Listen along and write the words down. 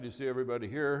You see everybody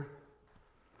here.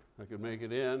 I could make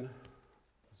it in.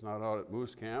 It's not out at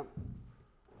Moose Camp.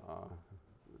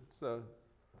 It's still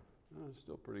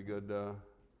pretty good. A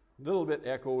little bit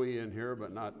echoey in here,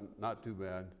 but not too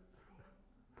bad.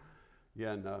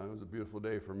 Again, it was a beautiful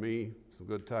day for me. Some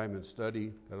good time in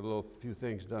study. Got a few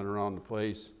things done around the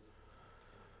place.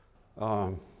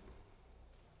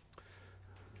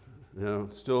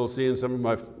 Still seeing some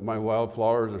of my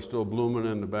wildflowers are still blooming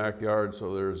in the backyard,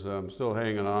 so I'm still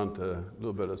hanging on to a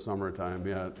little bit of summertime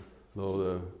yet, though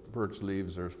the birch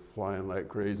leaves are flying like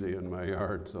crazy in my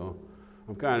yard, so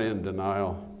I'm kind of in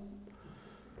denial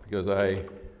because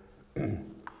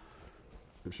I'm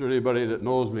sure anybody that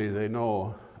knows me, they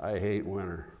know I hate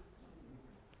winter,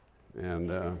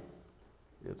 and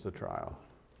it's a trial.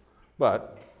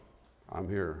 But I'm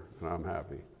here, and I'm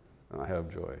happy, and I have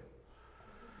joy.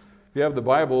 If you have the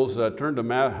Bibles, turn to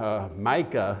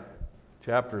Micah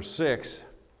chapter 6.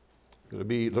 I'm going to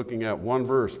be looking at one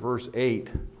verse, verse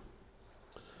 8.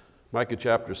 Micah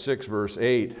chapter 6, verse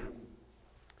 8.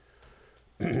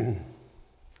 Very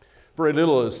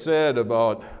little is said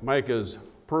about Micah's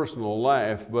personal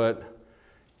life, but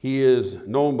he is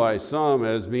known by some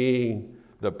as being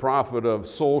the prophet of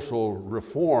social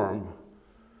reform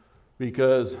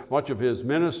because much of his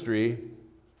ministry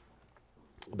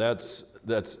that's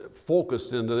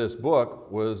focused into this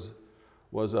book was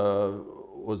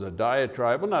a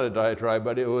diatribe. Well, not a diatribe,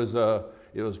 but it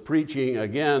was preaching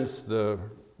against the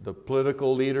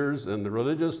political leaders and the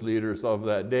religious leaders of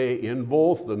that day in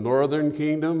both the northern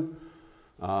kingdom,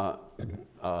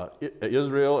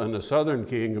 Israel, and the southern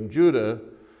kingdom, Judah,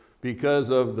 because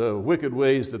of the wicked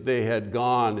ways that they had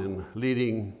gone in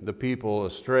leading the people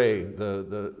astray.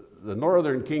 The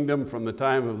northern kingdom from the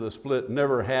time of the split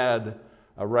never had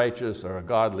a righteous or a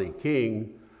godly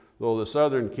king, though the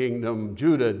southern kingdom,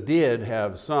 Judah, did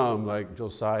have some, like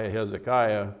Josiah,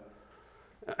 Hezekiah,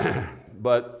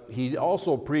 but he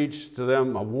also preached to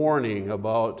them a warning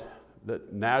about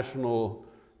that national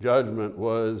judgment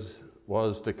was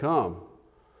to come,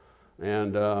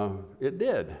 and it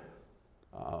did.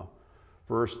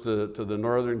 First to the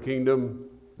northern kingdom,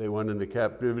 they went into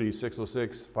captivity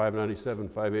 606, 597,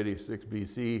 586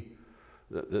 BC.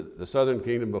 The southern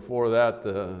kingdom before that,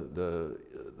 the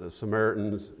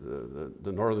Samaritans,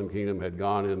 the northern kingdom had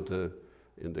gone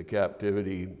into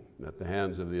captivity at the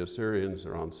hands of the Assyrians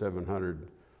around 700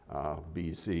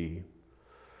 BC.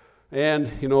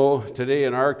 And, today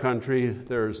in our country,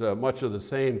 there's much of the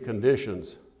same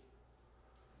conditions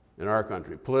in our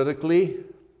country, politically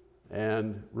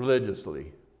and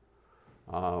religiously.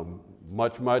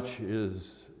 Much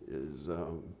is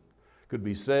could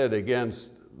be said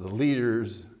against the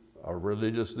leaders, our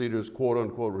religious leaders,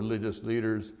 quote-unquote religious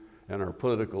leaders, and our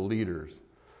political leaders.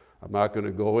 I'm not going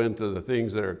to go into the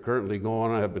things that are currently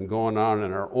have been going on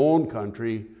in our own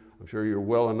country. I'm sure you're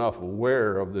well enough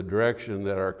aware of the direction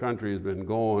that our country has been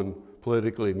going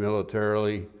politically,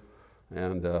 militarily,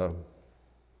 and,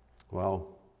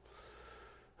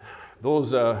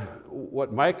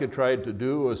 what Micah tried to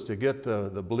do was to get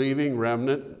the believing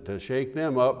remnant, to shake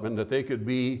them up, and that they could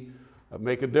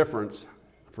make a difference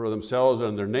for themselves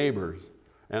and their neighbors.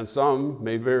 And some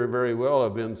may very, very well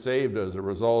have been saved as a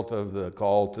result of the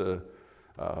call to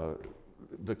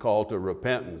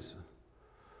repentance.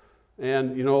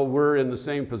 And, we're in the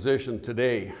same position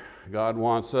today. God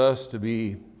wants us to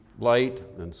be light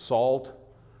and salt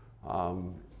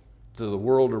to the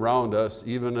world around us,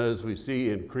 even as we see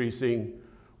increasing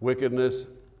wickedness,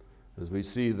 as we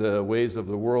see the ways of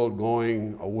the world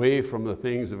going away from the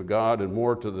things of God and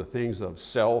more to the things of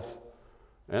self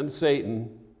and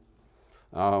Satan.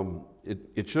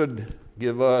 It should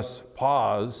give us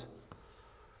pause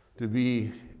to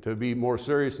be more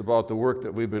serious about the work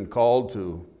that we've been called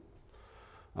to.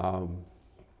 A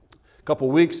couple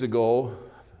weeks ago,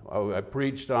 I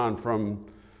preached on from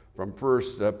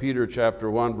 1 Peter chapter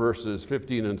 1, verses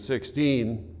 15 and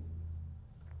 16,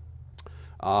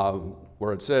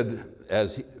 where it said,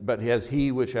 But as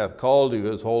he which hath called you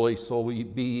is holy, so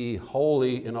be ye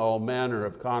holy in all manner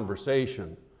of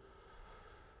conversation.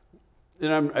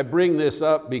 And I bring this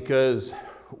up because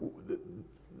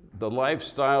the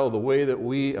lifestyle, the way that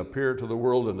we appear to the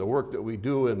world and the work that we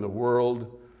do in the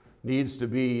world needs to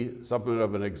be something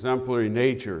of an exemplary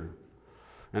nature.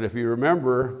 And if you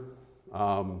remember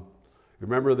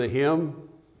the hymn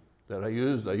that I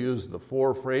used the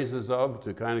 4 phrases of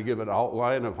to kind of give an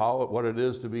outline of what it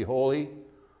is to be holy.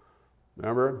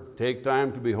 Remember, take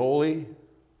time to be holy,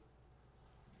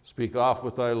 speak oft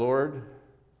with thy Lord,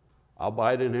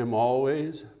 abide in him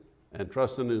always, and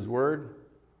trust in his word.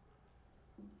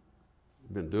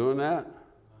 Been doing that?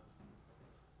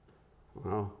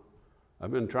 Well,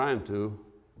 I've been trying to.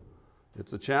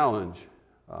 It's a challenge.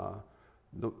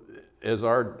 As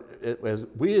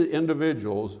we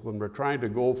individuals, when we're trying to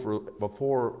go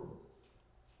before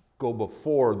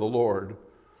the Lord,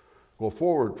 go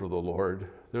forward for the Lord,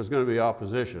 there's going to be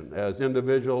opposition as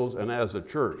individuals and as a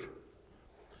church.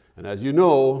 And as you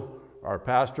know, our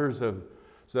pastors have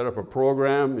set up a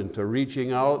program into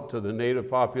reaching out to the native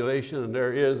population, and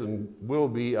there is and will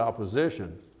be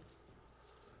opposition.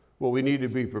 Well, we need to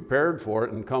be prepared for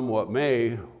it, and come what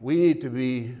may, we need to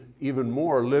be even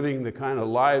more living the kind of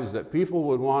lives that people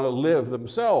would want to live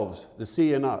themselves to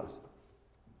see in us.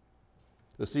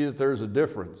 To see that there's a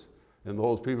difference in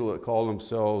those people that call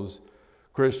themselves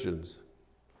Christians.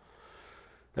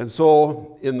 And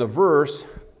so, in the verse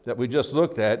that we just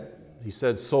looked at, he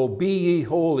said, "So be ye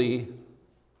holy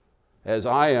as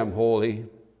I am holy."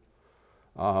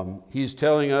 He's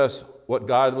telling us what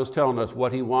God was telling us,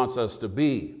 what he wants us to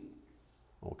be.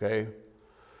 Okay?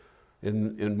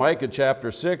 In Micah chapter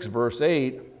 6, verse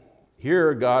 8,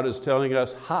 here God is telling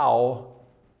us how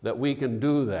that we can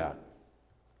do that.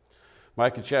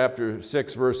 Micah chapter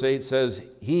 6, verse 8 says,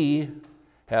 "He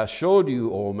hath showed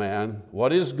you, O man,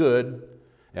 what is good,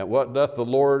 and what doth the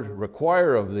Lord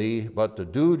require of thee, but to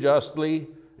do justly,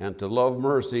 and to love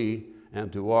mercy,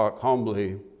 and to walk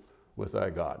humbly with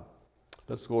thy God."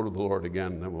 Let's go to the Lord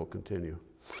again, and then we'll continue.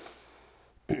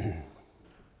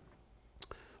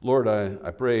 Lord,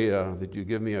 I pray that you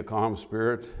give me a calm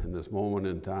spirit in this moment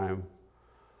in time.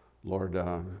 Lord,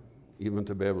 even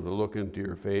to be able to look into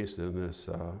your face in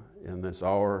this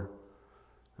hour,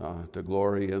 to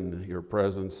glory in your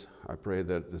presence. I pray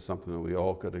that it's something that we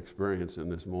all could experience in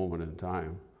this moment in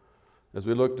time. As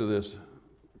we look to this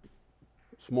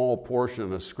small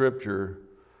portion of Scripture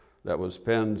that was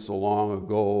penned so long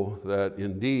ago, that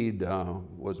indeed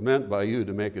was meant by you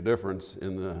to make a difference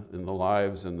in the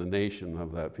lives and the nation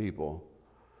of that people.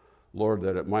 Lord,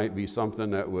 that it might be something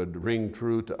that would ring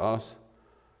true to us,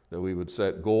 that we would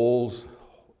set goals,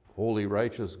 holy,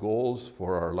 righteous goals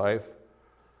for our life,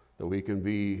 that we can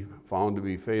be found to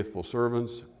be faithful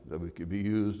servants, that we could be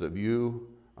used of you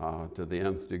to the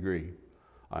nth degree.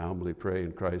 I humbly pray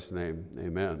in Christ's name,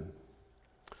 amen.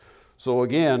 So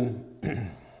again,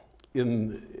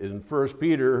 in 1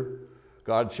 Peter,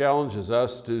 God challenges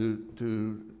us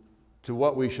to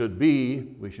what we should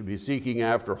be. We should be seeking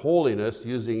after holiness,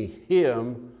 using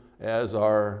him as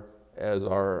our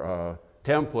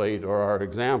template or our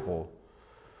example.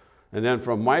 And then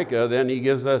from Micah, then he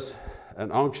gives us an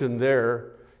unction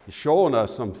there. He's showing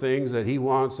us some things that he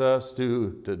wants us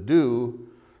to do,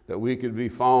 that we could be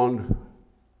found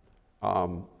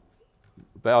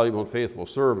valuable and faithful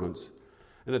servants.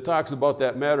 And it talks about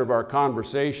that matter of our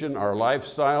conversation, our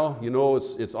lifestyle. You know,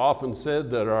 it's often said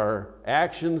that our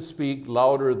actions speak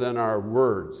louder than our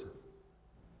words.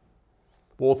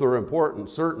 Both are important,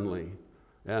 certainly.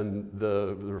 And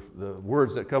the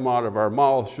words that come out of our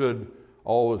mouth should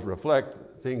always reflect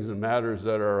things and matters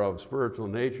that are of spiritual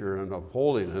nature and of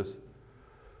holiness.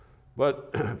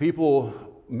 But people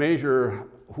measure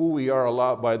who we are a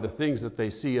lot by the things that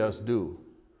they see us do.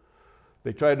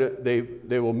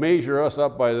 They will measure us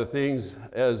up by the things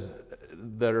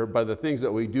by the things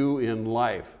that we do in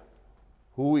life.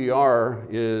 Who we are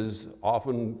is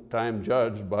oftentimes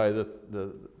judged by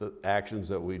the actions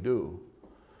that we do.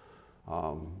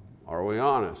 Are we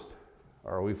honest?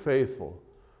 Are we faithful?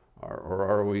 Or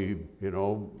are we,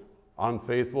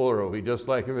 unfaithful? Or are we just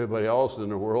like everybody else in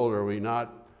the world? Are we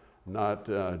not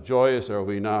joyous? Are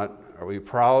we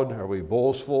proud? Are we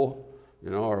boastful?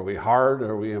 Are we hard?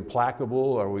 Are we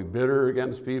implacable? Are we bitter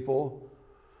against people?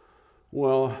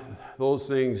 Well, those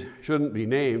things shouldn't be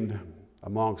named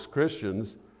amongst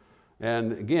Christians.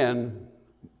 And again,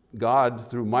 God,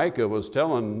 through Micah, was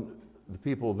telling the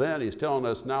people then, he's telling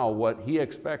us now what he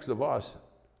expects of us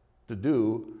to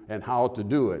do and how to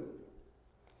do it.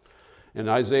 In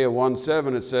Isaiah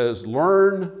 1:7, it says,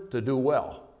 "Learn to do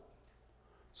well."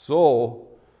 So,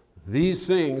 these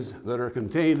things that are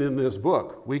contained in this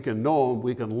book, we can know them,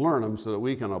 we can learn them so that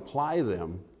we can apply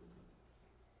them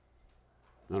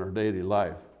in our daily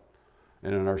life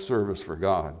and in our service for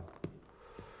God.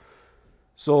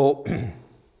 So,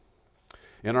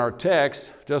 in our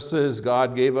text, just as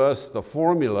God gave us the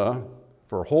formula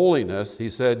for holiness,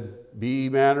 he said, be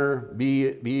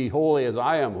holy as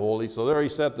I am holy. So there he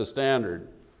set the standard.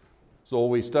 So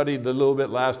we studied a little bit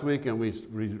last week, and we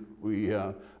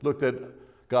looked at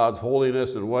God's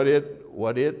holiness and what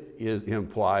it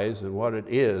implies and what it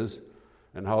is,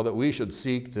 and how that we should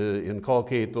seek to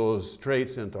inculcate those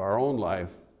traits into our own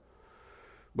life.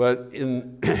 But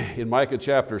in Micah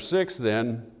chapter 6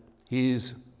 then,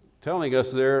 he's telling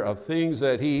us there of things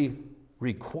that he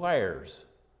requires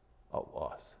of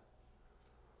us.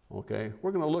 Okay?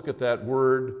 We're going to look at that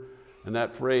word and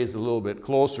that phrase a little bit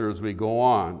closer as we go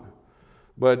on.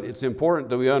 But it's important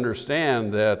that we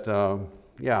understand that,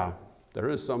 there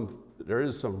is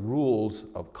some rules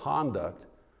of conduct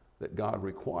that God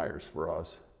requires for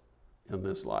us in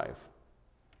this life.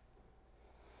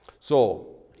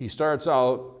 So, he starts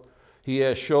out, he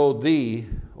has showed thee,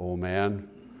 O man.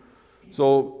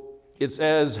 So, it's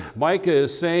as Micah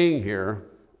is saying here,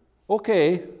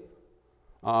 okay,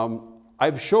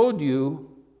 I've showed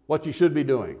you what you should be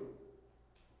doing.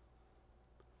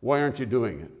 Why aren't you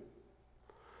doing it?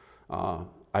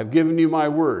 I've given you my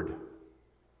word.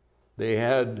 They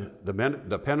had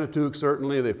the Pentateuch,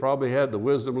 certainly. They probably had the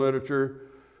wisdom literature,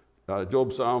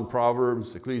 Job, Psalm,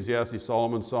 Proverbs, Ecclesiastes,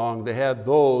 Solomon's Song. They had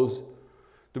those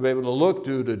to be able to look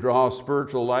to draw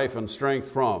spiritual life and strength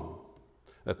from.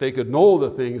 That they could know the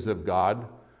things of God,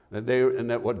 and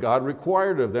that what God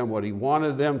required of them, what he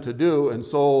wanted them to do. And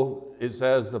so it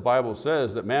says, the Bible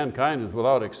says, that mankind is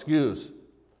without excuse.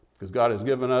 Because God has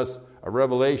given us a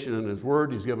revelation in his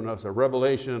word. He's given us a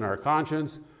revelation in our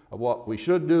conscience of what we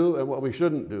should do and what we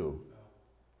shouldn't do.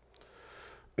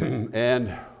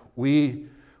 And we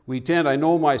tend, I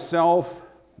know myself,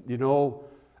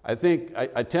 I think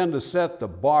I tend to set the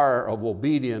bar of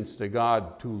obedience to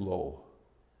God too low.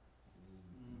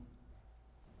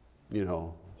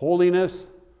 Holiness,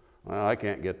 well, I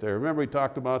can't get there. Remember we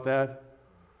talked about that?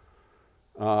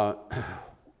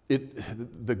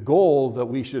 The goal that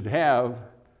we should have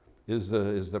is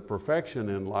the perfection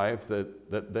in life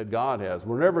that God has.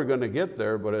 We're never going to get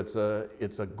there, but it's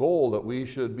a goal that we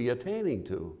should be attaining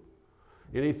to.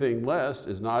 Anything less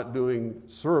is not doing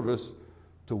service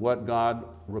to what God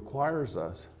requires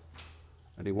us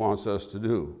and he wants us to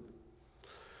do.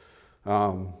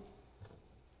 And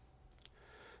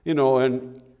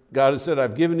God has said,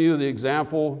 I've given you the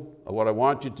example of what I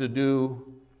want you to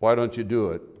do. Why don't you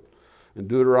do it? In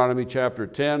Deuteronomy chapter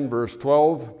 10, verse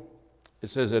 12, it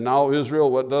says, And now,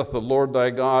 Israel, what doth the Lord thy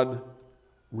God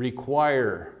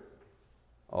require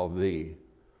of thee?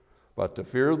 But to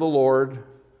fear the Lord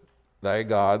thy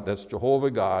God, that's Jehovah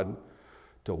God,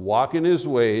 to walk in his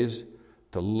ways,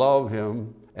 to love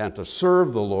him, and to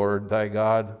serve the Lord thy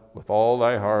God with all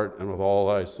thy heart and with all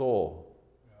thy soul.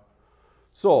 Yeah.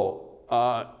 So,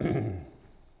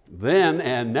 then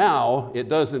and now, it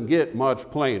doesn't get much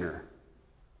plainer.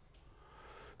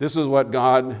 This is what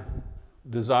God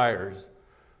desires.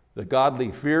 The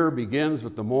godly fear begins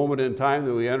with the moment in time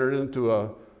that we enter into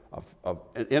an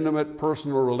intimate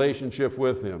personal relationship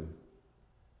with him.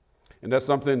 And that's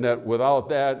something that without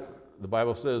that, the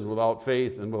Bible says, without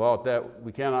faith and without that,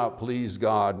 we cannot please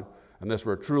God unless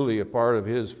we're truly a part of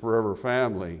his forever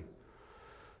family.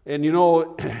 And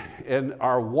and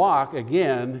our walk,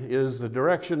 again, is the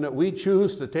direction that we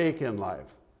choose to take in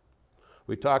life.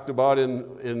 We talked about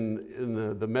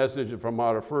in the message from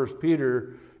out of 1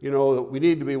 Peter, that we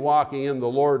need to be walking in the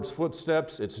Lord's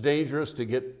footsteps. It's dangerous to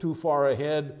get too far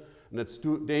ahead, and it's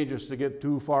too dangerous to get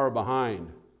too far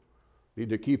behind. We need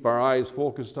to keep our eyes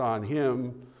focused on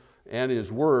him and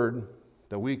his word,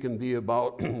 that we can be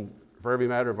about, for every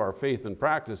matter of our faith and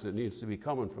practice, it needs to be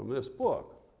coming from this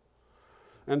book.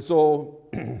 And so,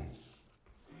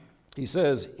 he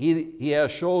says, he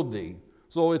has showed thee,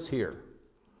 so it's here.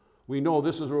 We know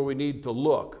this is where we need to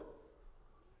look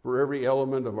for every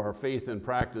element of our faith and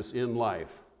practice in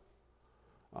life.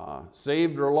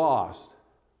 Saved or lost.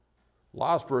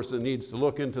 Lost person needs to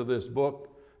look into this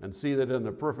book and see that in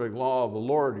the perfect law of the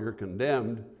Lord you're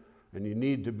condemned, and you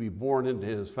need to be born into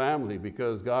his family,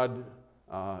 because God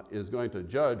is going to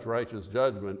judge righteous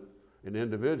judgment in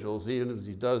individuals, even as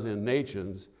he does in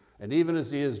nations, and even as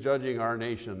he is judging our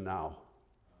nation now.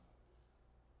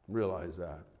 Realize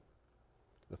that.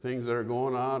 The things that are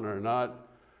going on are not,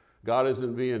 God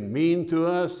isn't being mean to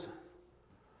us.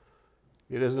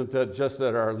 It isn't that just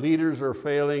that our leaders are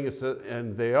failing,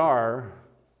 and they are,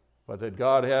 but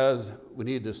that we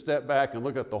need to step back and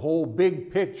look at the whole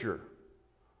big picture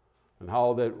and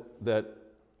how that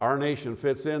our nation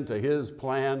fits into his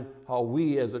plan, how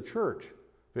we as a church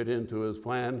fit into his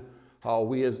plan, how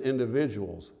we as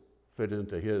individuals fit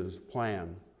into his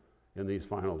plan in these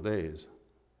final days.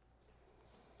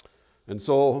 And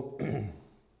so,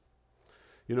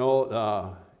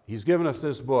 he's given us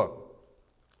this book,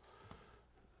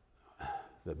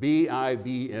 the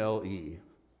Bible,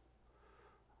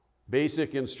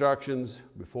 Basic Instructions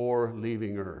Before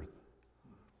Leaving Earth.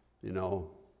 When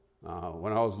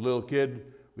I was a little kid,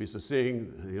 we used to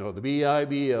sing, the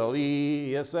Bible,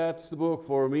 yes, that's the book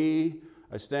for me.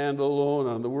 I stand alone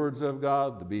on the words of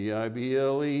God, the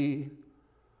Bible. You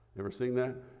ever sing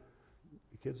that?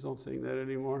 kids don't sing that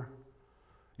anymore?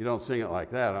 You don't sing it like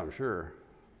that, I'm sure.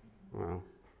 Well,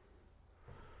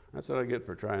 that's what I get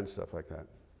for trying stuff like that.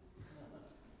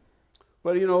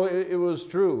 But, it was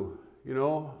true.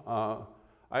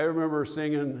 I remember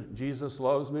singing Jesus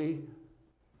Loves Me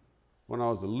when I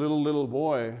was a little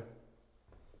boy,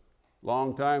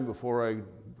 long time before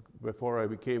I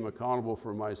became accountable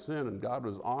for my sin, and God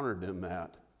was honored in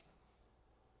that.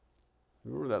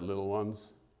 Remember that, little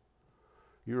ones?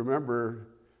 You remember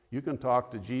you can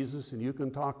talk to Jesus and you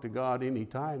can talk to God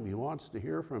anytime. He wants to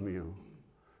hear from you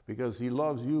because he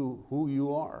loves you who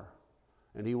you are.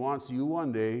 And he wants you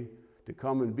one day to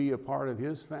come and be a part of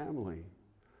his family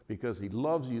because he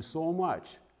loves you so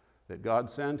much that God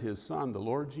sent his son, the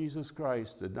Lord Jesus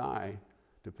Christ, to die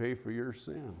to pay for your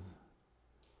sins.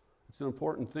 It's an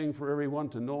important thing for everyone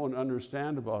to know and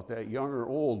understand about that, young or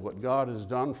old, what God has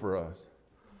done for us.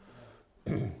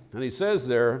 And he says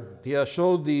there, he has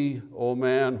showed thee, O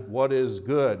man, what is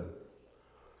good.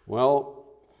 Well,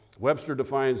 Webster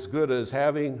defines good as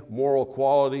having moral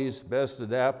qualities best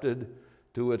adapted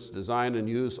to its design and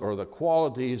use, or the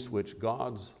qualities which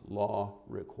God's law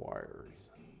requires.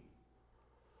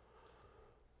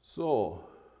 So,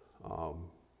 are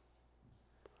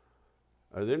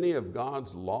there any of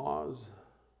God's laws,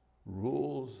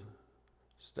 rules,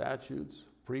 statutes,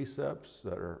 precepts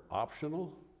that are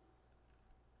optional?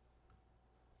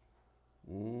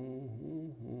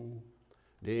 Mm-hmm.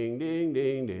 Ding, ding,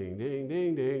 ding, ding, ding,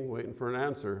 ding, ding, waiting for an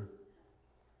answer.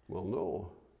 Well,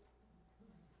 no.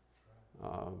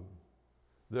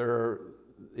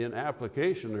 In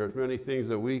application, there's many things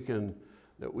that we can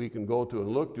go to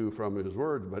and look to from his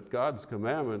words, but God's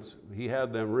commandments, he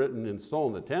had them written in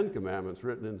stone, the 10 commandments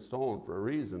written in stone for a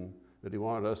reason, that he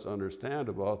wanted us to understand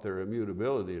about their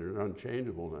immutability, their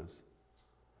unchangeableness.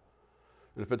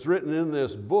 And if it's written in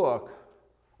this book,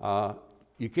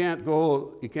 you can't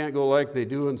go like they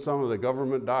do in some of the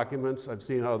government documents. I've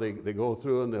seen how they go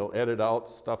through and they'll edit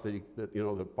out stuff that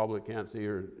the public can't see,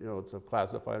 or it's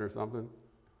classified or something.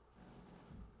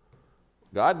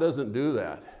 God doesn't do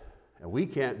that, and we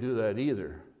can't do that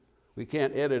either. We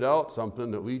can't edit out something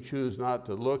that we choose not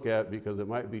to look at because it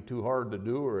might be too hard to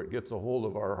do, or it gets a hold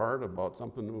of our heart about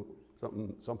something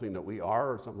that we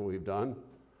are or something we've done.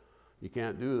 You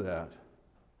can't do that.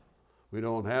 We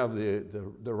don't have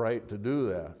the right to do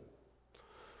that.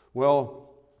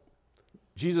 Well,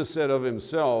 Jesus said of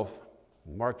himself,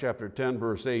 in Mark chapter 10,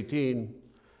 verse 18,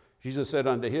 Jesus said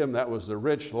unto him, that was the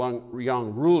rich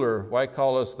young ruler, why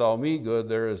callest thou me good?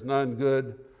 There is none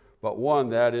good but one,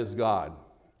 that is God.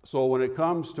 So when it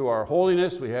comes to our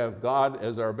holiness, we have God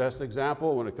as our best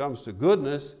example. When it comes to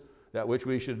goodness, that which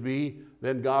we should be,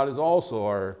 then God is also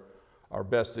our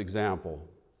best example.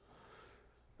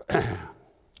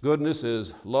 Goodness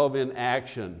is love in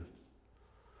action.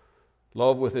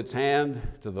 Love with its hand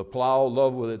to the plow,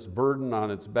 love with its burden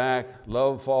on its back,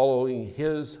 love following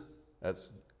that's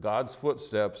God's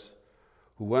footsteps,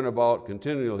 who went about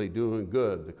continually doing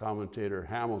good. The commentator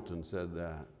Hamilton said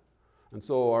that. And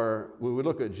so when we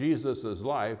look at Jesus'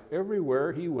 life,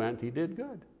 everywhere he went, he did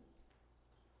good.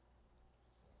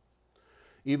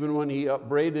 Even when he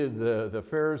upbraided the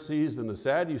Pharisees and the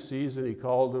Sadducees, and he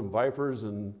called them vipers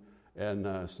and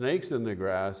snakes in the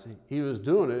grass, he was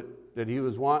doing it that he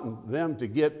was wanting them to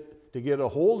get a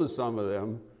hold of some of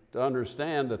them to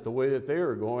understand that the way that they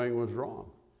were going was wrong.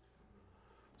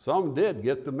 Some did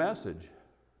get the message.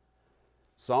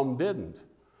 Some didn't.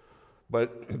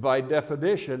 But by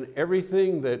definition,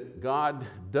 everything that God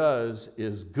does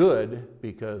is good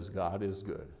because God is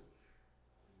good.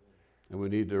 And we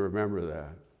need to remember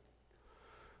that.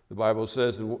 The Bible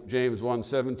says in James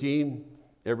 1:17,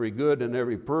 every good and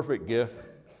every perfect gift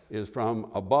is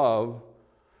from above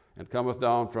and cometh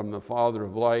down from the Father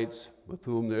of lights, with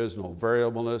whom there is no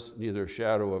variableness, neither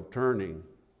shadow of turning.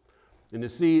 And you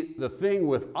see, the thing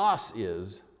with us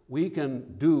is we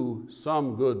can do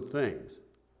some good things,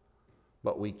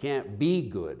 but we can't be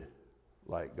good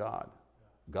like God.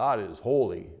 God is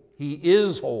holy. He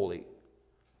is holy.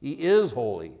 He is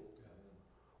holy.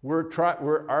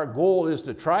 Our goal is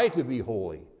to try to be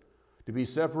holy, to be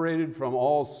separated from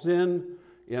all sin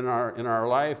in our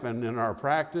life and in our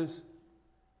practice.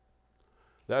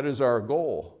 That is our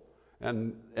goal.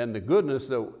 And the goodness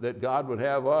that God would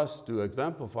have us to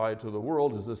exemplify to the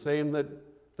world is the same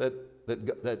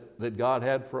that God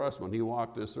had for us when he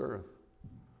walked this earth.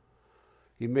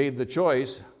 He made the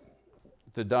choice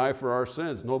to die for our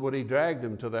sins. Nobody dragged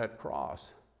him to that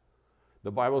cross.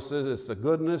 The Bible says it's the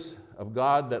goodness of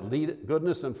God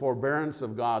goodness and forbearance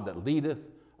of God that leadeth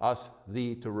us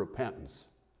thee to repentance.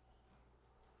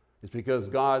 It's because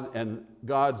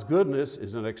God's goodness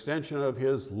is an extension of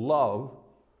his love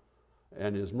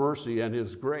and his mercy and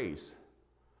his grace,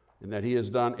 and that he has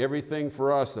done everything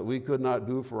for us that we could not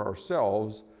do for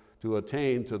ourselves to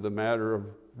attain to the matter of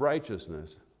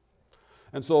righteousness.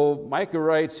 And so Micah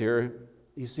writes here,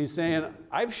 he's saying,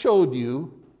 I've showed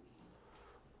you,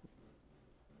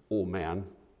 oh man,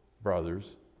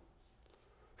 brothers,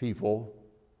 people,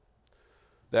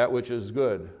 that which is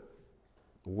good.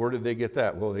 Where did they get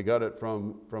that? Well, they got it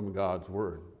from God's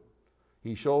word.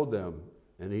 He showed them.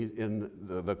 And in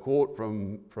the quote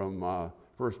from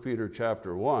 1 Peter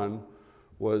chapter 1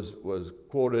 was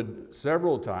quoted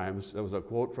several times. That was a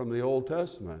quote from the Old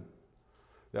Testament.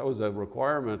 That was a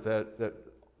requirement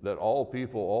that all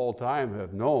people, all time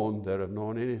have known, that have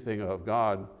known anything of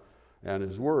God and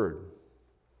his word.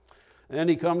 And then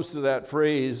he comes to that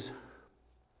phrase,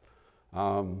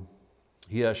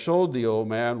 he has showed thee, O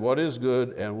man, what is good,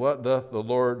 and what doth the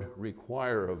Lord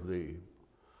require of thee.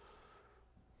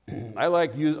 I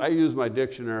use my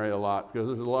dictionary a lot, because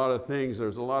there's a lot of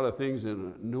things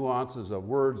in nuances of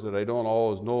words that I don't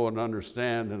always know and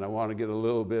understand, and I want to get a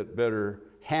little bit better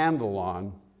handle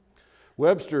on.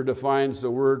 Webster defines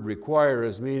the word require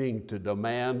as meaning to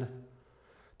demand,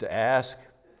 to ask,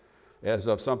 as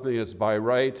of something that's by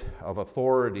right of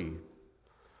authority.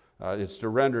 It's to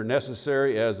render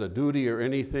necessary as a duty or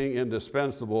anything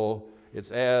indispensable.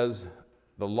 It's as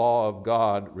the law of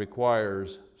God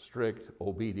requires strict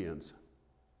obedience.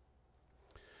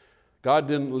 God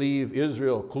didn't leave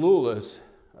Israel clueless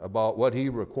about what he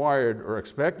required or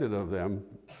expected of them.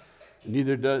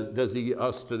 Neither does he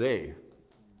us today.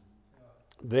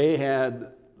 They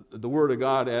had the Word of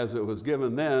God as it was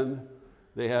given then.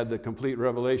 They had the complete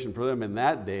revelation for them in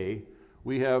that day.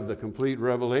 We have the complete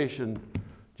revelation,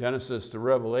 Genesis to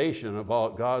Revelation,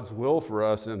 about God's will for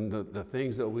us and the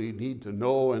things that we need to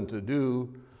know and to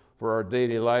do for our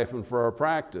daily life and for our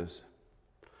practice.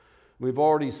 We've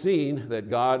already seen that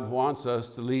God wants us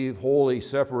to live holy,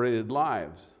 separated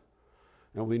lives.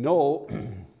 And we know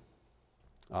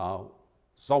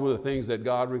some of the things that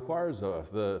God requires of us.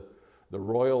 The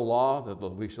royal law, that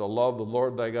we shall love the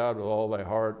Lord thy God with all thy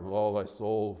heart, with all thy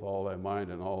soul, with all thy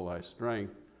mind, and all thy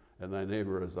strength, and thy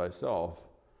neighbor as thyself.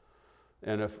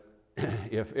 And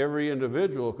if every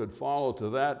individual could follow to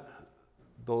that,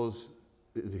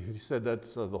 he said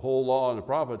that's the whole law and the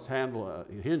prophets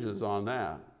hinges on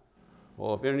that.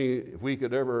 Well, if we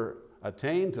could ever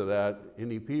attain to that,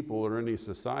 any people or any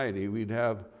society, we'd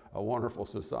have a wonderful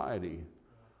society.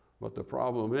 But the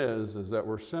problem is that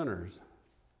we're sinners.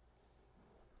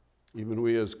 Even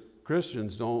we as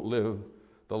Christians don't live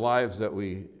the lives that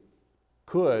we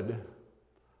could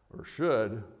or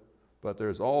should, but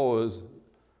there's always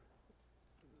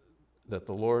that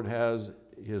the Lord has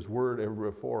his word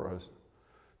ever before us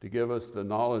to give us the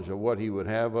knowledge of what he would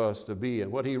have us to be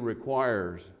and what he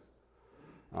requires.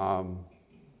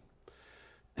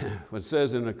 It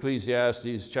says in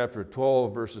Ecclesiastes chapter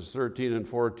 12, verses 13 and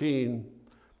 14,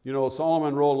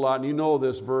 Solomon wrote a lot, and you know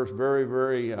this verse very,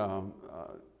 very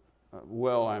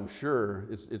well, I'm sure.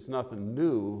 It's nothing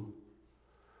new.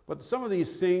 But some of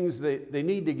these things, they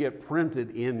need to get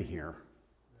printed in here.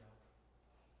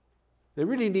 They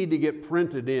really need to get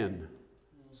printed in.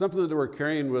 Something that we're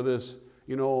carrying with us,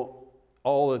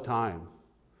 all the time.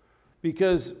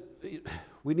 Because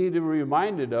we need to be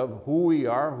reminded of who we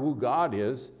are, who God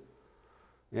is,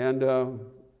 and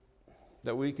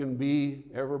that we can be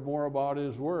ever more about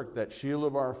his work. That shield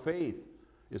of our faith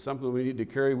is something we need to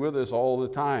carry with us all the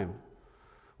time.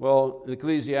 Well, in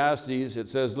Ecclesiastes, it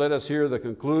says, let us hear the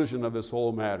conclusion of this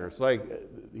whole matter. It's like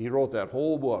he wrote that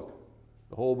whole book,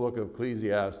 the whole book of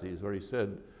Ecclesiastes, where he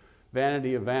said,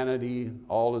 vanity of vanity,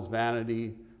 all is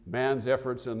vanity. Man's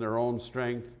efforts in their own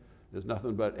strength is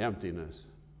nothing but emptiness,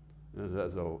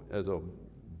 as a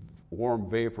warm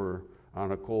vapor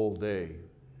on a cold day.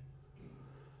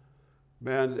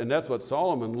 And that's what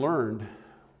Solomon learned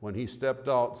when he stepped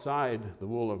outside the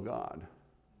will of God.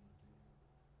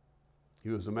 He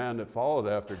was a man that followed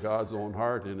after God's own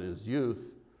heart in his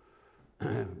youth,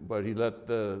 but he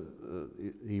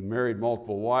married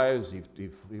multiple wives, he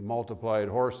multiplied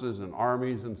horses and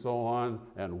armies and so on,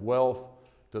 and wealth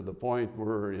to the point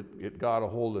where it got a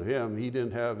hold of him. He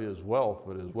didn't have his wealth,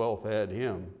 but his wealth had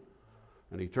him.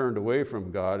 And he turned away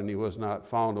from God, and he was not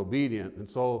found obedient. And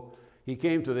so he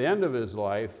came to the end of his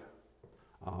life,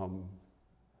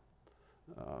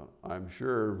 I'm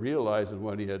sure realizing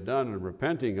what he had done and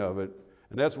repenting of it.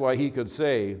 And that's why he could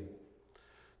say,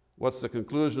 what's the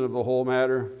conclusion of the whole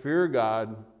matter? Fear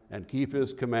God and keep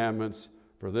his commandments,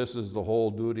 for this is the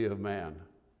whole duty of man.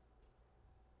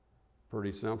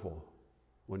 Pretty simple.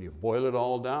 When you boil it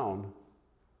all down,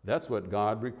 that's what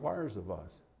God requires of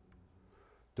us.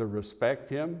 To respect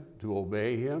him, to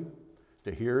obey him,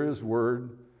 to hear his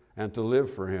word, and to live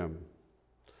for him.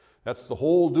 That's the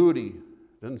whole duty.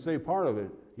 Doesn't say part of it.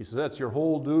 He says that's your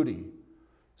whole duty.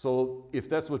 So if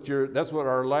that's what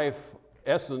our life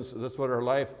essence, that's what our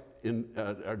life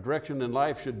our direction in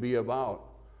life should be about,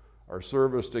 our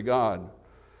service to God.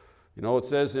 You know, it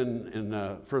says in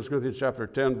 1 Corinthians chapter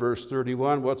 10, verse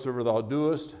 31, whatsoever thou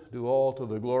doest, do all to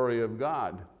the glory of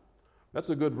God. That's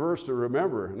a good verse to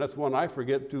remember, and that's one I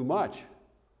forget too much.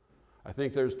 I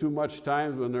think there's too much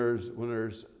times when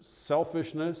there's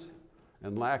selfishness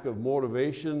and lack of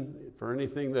motivation for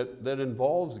anything that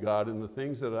involves God in the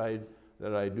things that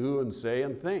I do and say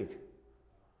and think.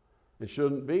 It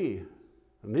shouldn't be.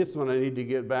 And that's when I need to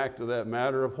get back to that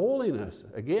matter of holiness.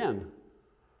 Again,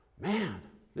 man,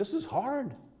 this is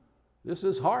hard. This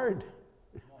is hard.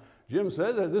 Jim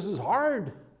says that this is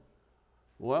hard.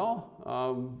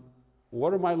 Well,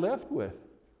 what am I left with?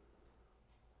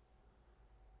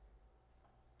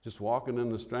 Just walking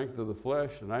in the strength of the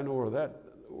flesh, and I know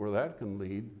where that can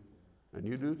lead, and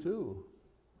you do too.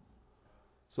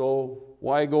 So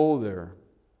why go there?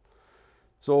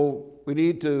 So we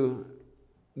need to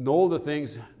know the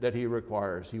things that he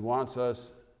requires. He wants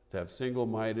us to have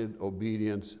single-minded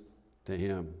obedience to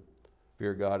him.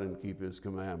 Fear God and keep his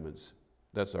commandments.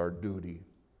 That's our duty,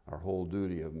 our whole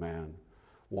duty of man.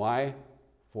 Why?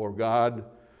 For God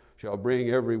shall bring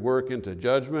every work into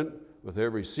judgment with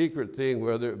every secret thing,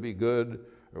 whether it be good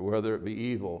or whether it be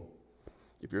evil.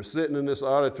 If you're sitting in this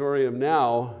auditorium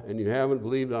now and you haven't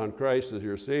believed on Christ as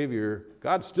your Savior,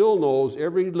 God still knows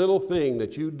every little thing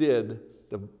that you did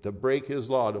to break his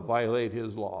law, to violate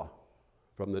his law.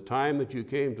 From the time that you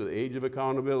came to the age of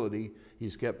accountability,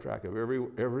 he's kept track of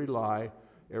every lie,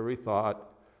 every thought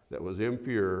that was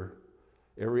impure,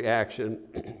 every action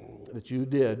that you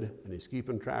did, and he's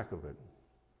keeping track of it.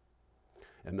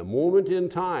 And the moment in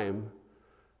time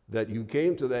that you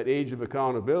came to that age of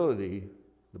accountability,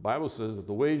 the Bible says that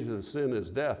the wages of sin is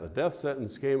death. A death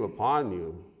sentence came upon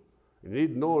you. You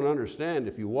need to know and understand,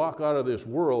 if you walk out of this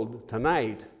world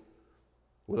tonight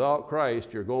without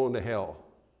Christ, you're going to hell.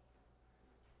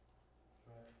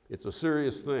 It's a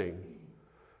serious thing.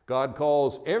 God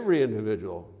calls every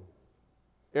individual,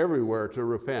 everywhere, to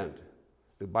repent.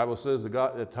 The Bible says that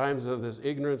God, at times of this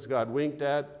ignorance God winked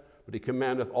at, but he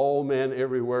commandeth all men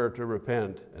everywhere to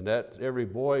repent. And that's every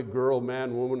boy, girl,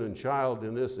 man, woman, and child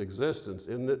in this existence,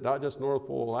 not just North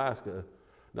Pole, Alaska,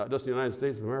 not just the United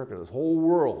States of America, this whole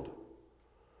world.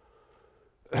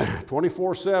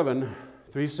 24/7,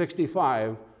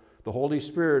 365, the Holy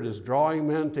Spirit is drawing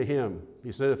men to him.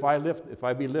 He said, if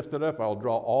I be lifted up, I'll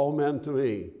draw all men to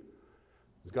me.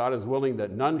 God is willing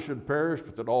that none should perish,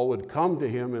 but that all would come to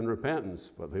him in repentance.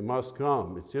 But they must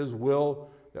come. It's his will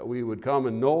that we would come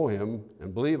and know him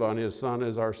and believe on his Son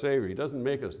as our Savior. He doesn't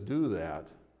make us do that.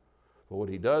 But what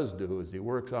he does do is he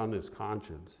works on his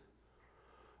conscience.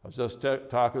 I was just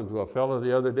talking to a fellow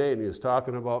the other day, and he was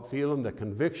talking about feeling the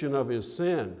conviction of his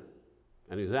sin.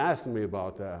 And he was asking me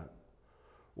about that.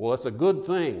 Well, it's a good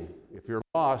thing. If you're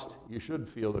lost, you should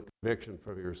feel the conviction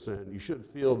from your sin. You should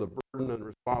feel the burden and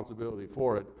responsibility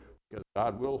for it, because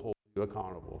God will hold you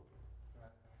accountable.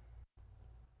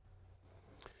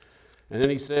 And then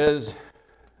he says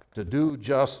to do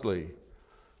justly.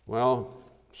 Well,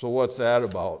 so what's that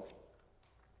about?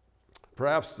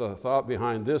 Perhaps the thought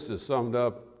behind this is summed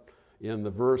up in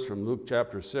the verse from Luke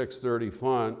chapter 6,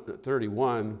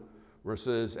 31, where it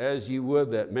says, as ye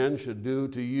would that men should do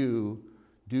to you,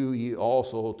 do ye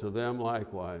also to them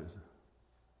likewise.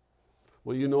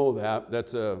 Well, you know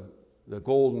that's the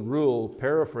golden rule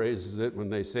paraphrases it when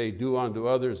they say, do unto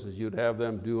others as you'd have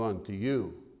them do unto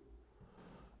you.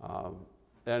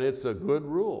 And it's a good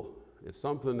rule. It's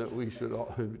something that we should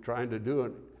all be trying to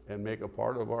do and make a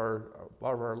part of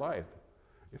our life.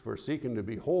 If we're seeking to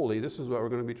be holy, this is what we're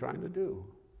going to be trying to do.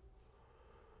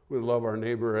 We love our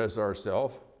neighbor as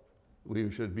ourselves.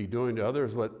 We should be doing to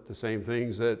others the same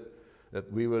things that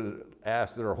we would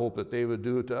ask or hope that they would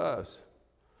do to us.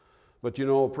 But you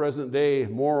know, present day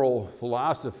moral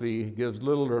philosophy gives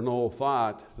little or no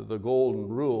thought to the golden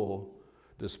rule,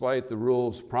 despite the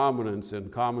rule's prominence in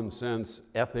common sense,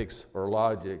 ethics, or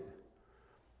logic.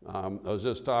 I was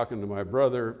just talking to my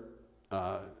brother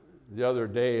the other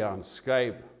day on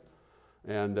Skype,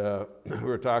 and we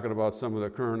were talking about some of the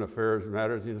current affairs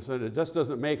matters. He said, it just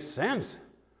doesn't make sense,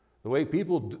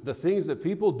 the things that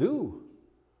people do.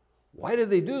 Why do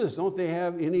they do this? Don't they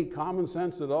have any common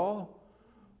sense at all?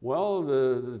 Well,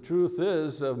 the truth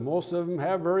is, most of them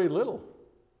have very little.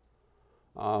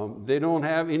 They don't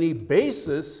have any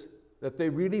basis that they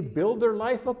really build their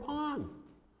life upon.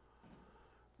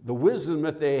 The wisdom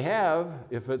that they have,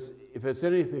 if it's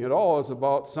anything at all, is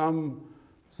about some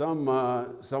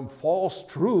some false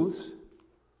truths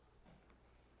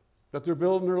that they're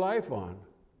building their life on.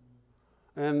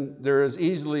 And they're as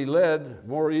easily led,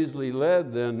 more easily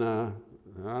led than, I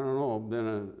don't know,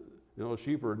 than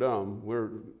sheep are dumb.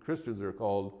 Christians are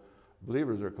called,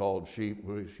 believers are called sheep.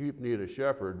 Sheep need a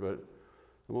shepherd, but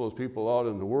some of those people out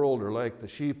in the world are like the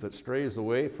sheep that strays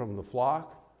away from the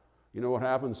flock. You know what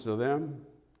happens to them?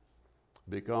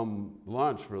 Become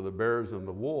lunch for the bears and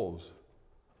the wolves.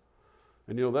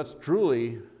 And that's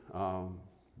truly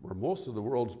where most of the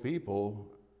world's people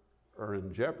are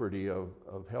in jeopardy of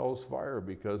hell's fire,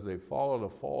 because they followed a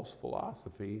false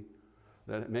philosophy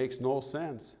that it makes no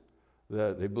sense.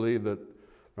 That they believe that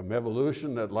from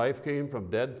evolution that life came from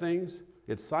dead things.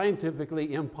 It's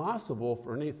scientifically impossible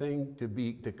for anything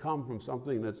to come from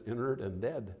something that's inert and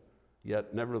dead.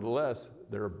 Yet, nevertheless,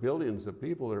 there are billions of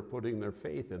people that are putting their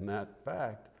faith in that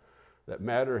fact, that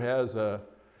matter has an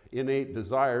innate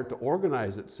desire to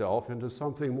organize itself into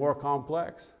something more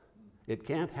complex. It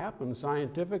can't happen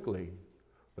scientifically,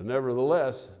 but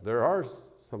nevertheless, there are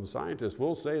some scientists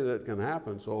will say that it can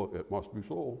happen, so it must be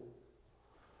so.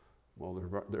 Well,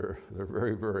 they're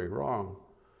very, very wrong.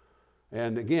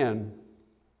 And again,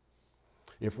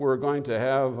 if we're going to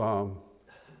have,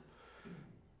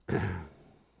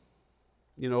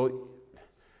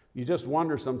 you just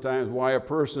wonder sometimes why a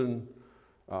person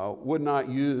would not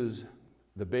use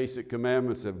the basic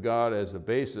commandments of God as a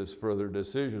basis for their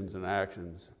decisions and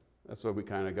actions. That's what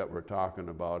we're talking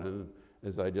about. And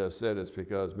as I just said, it's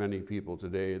because many people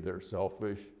today, they're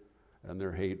selfish and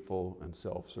they're hateful and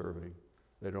self-serving.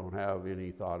 They don't have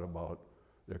any thought about,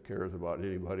 their cares about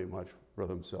anybody much for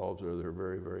themselves or their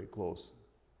very, very close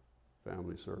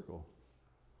family circle.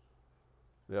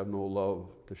 They have no love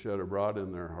to shed abroad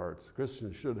in their hearts.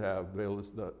 Christians should have,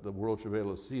 the world should be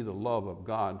able to see the love of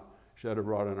God shed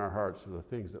abroad in our hearts through the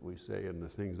things that we say and the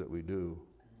things that we do.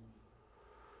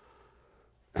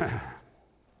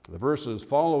 The verses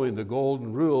following the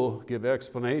golden rule give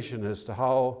explanation as to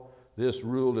how this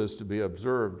rule is to be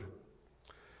observed.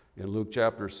 In Luke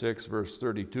chapter 6, verse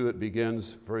 32, it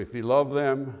begins, "For if ye love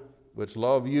them which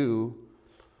love you,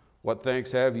 what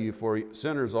thanks have ye? For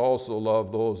sinners also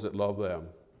love those that love them.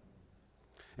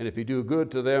 And if ye do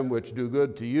good to them which do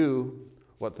good to you,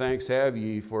 what thanks have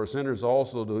ye? For sinners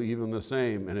also do even the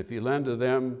same. And if ye lend to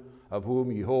them of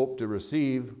whom ye hope to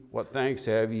receive, what thanks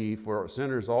have ye? For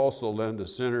sinners also lend to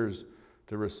sinners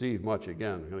to receive much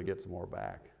again." I'm going to get some more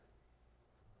back.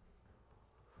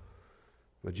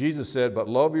 But Jesus said, "But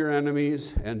love your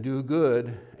enemies and do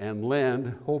good and lend,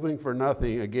 hoping for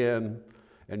nothing again,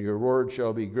 and your reward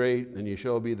shall be great, and ye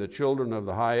shall be the children of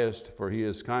the highest, for he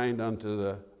is kind unto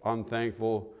the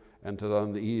unthankful and to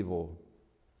the evil."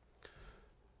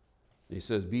 He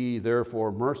says, "Be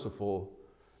therefore merciful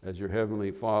as your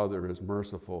heavenly Father is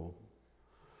merciful."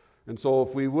 And so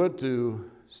if we would to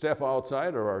step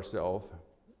outside of ourselves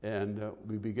and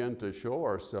we begin to show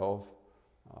ourselves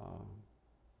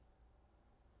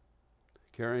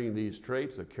carrying these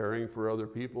traits of caring for other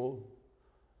people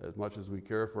as much as we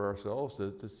care for ourselves,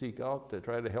 to seek out, to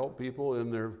try to help people in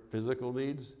their physical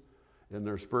needs, in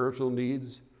their spiritual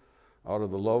needs, out of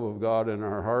the love of God in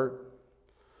our heart.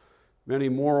 Many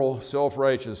moral,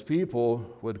 self-righteous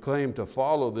people would claim to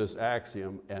follow this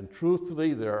axiom, and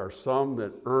truthfully, there are some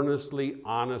that earnestly,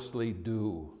 honestly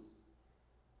do.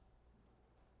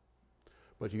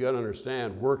 But you got to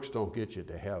understand, works don't get you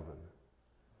to heaven.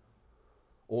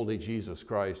 Only Jesus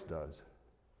Christ does.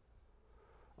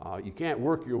 You can't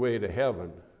work your way to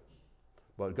heaven,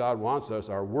 but God wants us,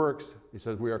 our works, he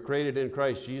says, we are created in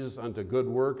Christ Jesus unto good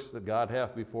works that God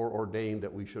hath before ordained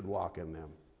that we should walk in them.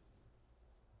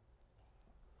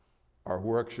 Our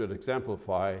work should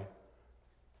exemplify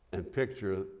and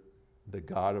picture the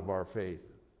God of our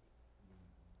faith.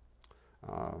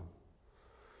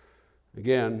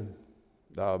 Again,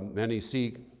 many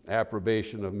seek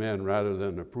approbation of men rather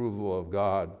than approval of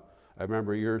God. I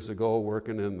remember years ago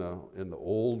working in the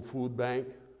old food bank.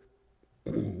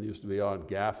 It used to be on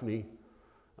Gaffney.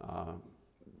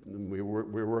 We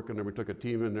were working there. We took a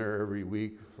team in there every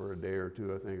week for a day or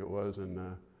two, I think it was,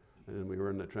 and we were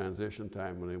in the transition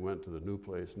time when they went to the new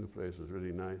place. New place was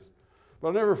really nice. But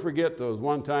I'll never forget, there was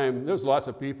one time, there was lots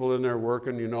of people in there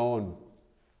working, and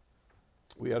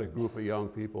we had a group of young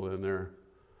people in there.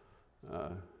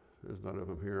 There's none of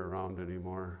them here around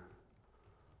anymore.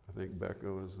 I think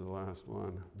Becca was the last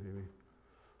one, maybe.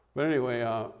 But anyway,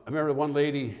 I remember one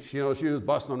lady, she was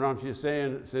bustling around. She was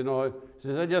saying, she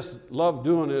says, "I just love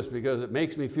doing this because it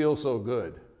makes me feel so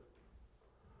good."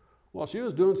 Well, she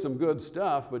was doing some good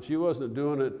stuff, but she wasn't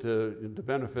doing it to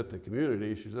benefit the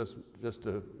community. She's just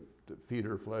to feed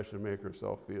her flesh and make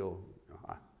herself feel.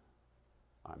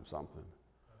 I'm something.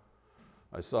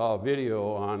 I saw a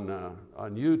video on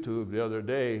YouTube the other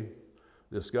day.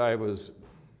 This guy was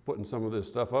putting some of this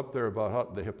stuff up there about how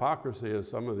the hypocrisy of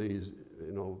some of these,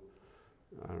 I don't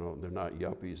know, they're not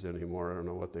yuppies anymore. I don't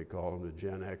know what they call them, the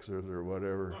Gen Xers or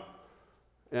whatever.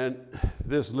 And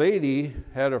this lady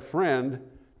had a friend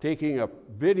taking a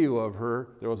video of her.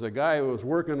 There was a guy who was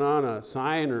working on a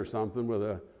sign or something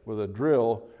with a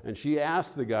drill, and she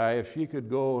asked the guy if she could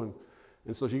go,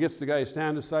 and so she gets the guy to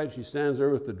stand aside. She stands there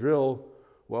with the drill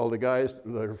while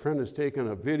her friend is taking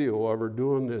a video of her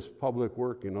doing this public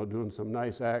work, doing some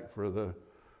nice act for the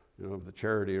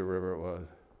charity or whatever it was.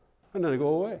 And then they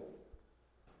go away.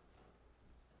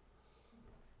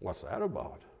 What's that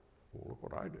about? Well, look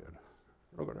what I did.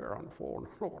 Look at her on the phone.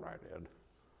 Look what I did.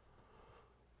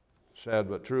 Sad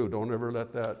but true. Don't ever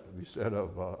let that be said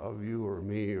of you or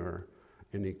me or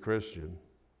any Christian.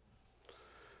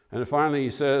 And then finally he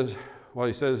says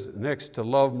next to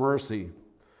love mercy.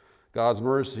 God's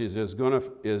mercy is his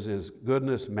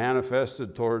goodness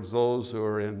manifested towards those who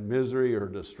are in misery or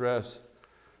distress.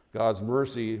 God's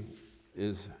mercy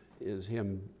is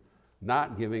him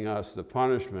not giving us the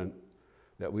punishment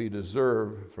that we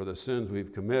deserve for the sins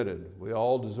we've committed. We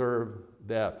all deserve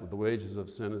death. The wages of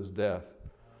sin is death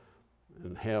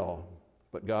and hell.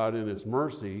 But God in his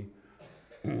mercy,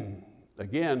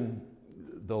 again,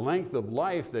 the length of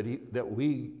life that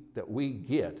we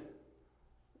get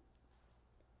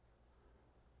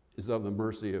is of the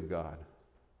mercy of God.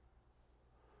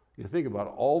 You think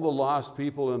about all the lost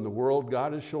people in the world,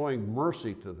 God is showing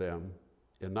mercy to them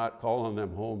and not calling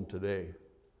them home today.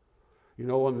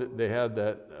 When they had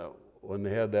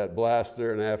that blast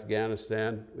there in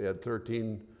Afghanistan, we had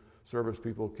 13 service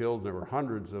people killed, and there were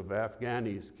hundreds of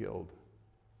Afghanis killed.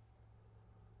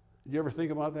 Did you ever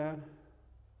think about that?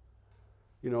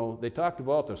 They talked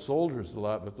about the soldiers a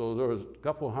lot, but there was a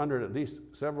couple hundred, at least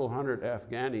several hundred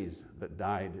Afghanis that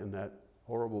died in that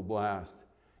horrible blast.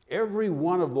 Every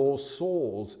one of those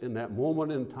souls in that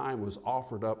moment in time was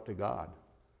offered up to God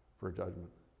for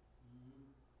judgment.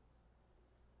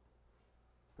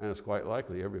 And it's quite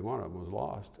likely every one of them was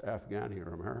lost, Afghani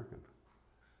or American.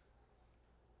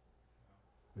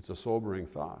 It's a sobering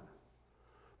thought.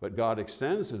 But God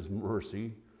extends his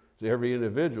mercy to every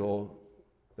individual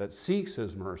that seeks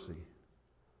his mercy.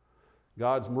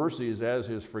 God's mercy is as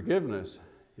his forgiveness.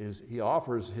 He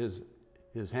offers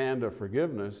his hand of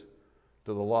forgiveness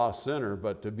to the lost sinner,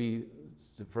 but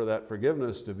for that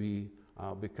forgiveness to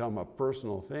become a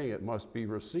personal thing, it must be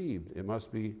received. It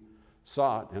must be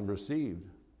sought and received.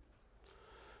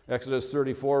 Exodus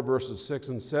 34, verses 6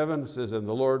 and 7 says, "And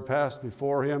the Lord passed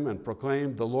before him and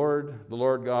proclaimed, the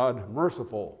Lord God,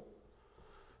 merciful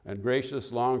and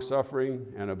gracious,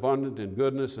 long-suffering, and abundant in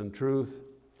goodness and truth,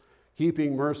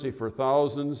 keeping mercy for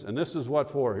thousands." And this is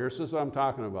what for? Here's what I'm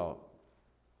talking about.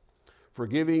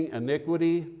 "Forgiving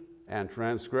iniquity and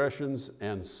transgressions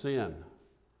and sin."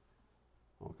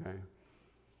 Okay?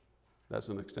 That's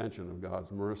an extension of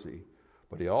God's mercy.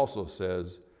 But he also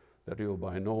says that he will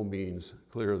by no means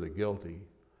clear the guilty.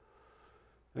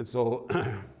 And so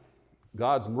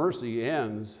God's mercy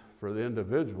ends for the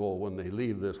individual when they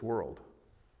leave this world.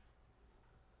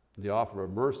 The offer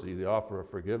of mercy, the offer of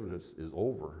forgiveness is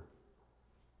over,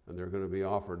 and they're going to be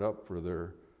offered up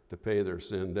to pay their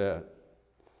sin debt.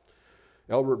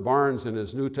 Albert Barnes, in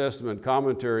his New Testament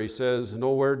commentary, says,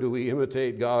 "Nowhere do we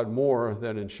imitate God more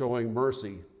than in showing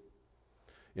mercy.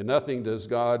 In nothing does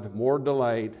God more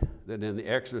delight than in the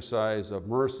exercise of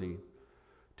mercy.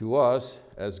 To us,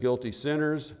 as guilty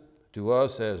sinners, to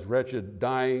us as wretched,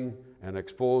 dying, and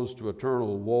exposed to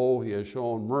eternal woe, he has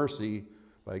shown mercy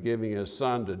by giving his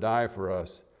Son to die for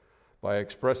us, by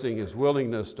expressing his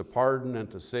willingness to pardon and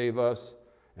to save us,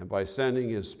 and by sending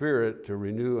his Spirit to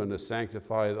renew and to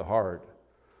sanctify the heart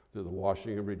through the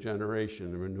washing of regeneration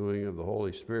and renewing of the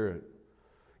Holy Spirit.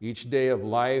 Each day of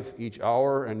life, each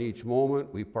hour, and each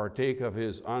moment, we partake of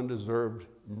his undeserved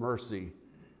mercy.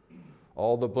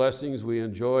 All the blessings we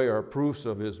enjoy are proofs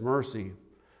of his mercy.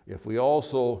 If we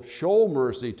also show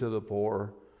mercy to the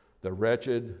poor, the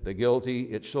wretched, the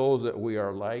guilty, it shows that we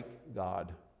are like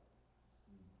God.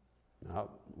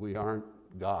 Now, we aren't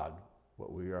God,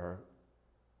 but we are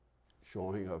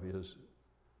showing of his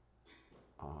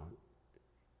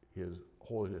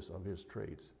holiness, of his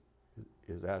traits,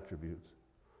 his attributes.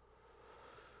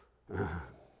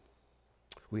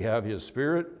 We have his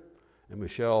Spirit, and we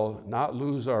shall not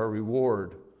lose our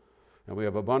reward. And we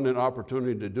have abundant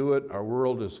opportunity to do it. Our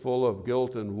world is full of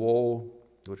guilt and woe,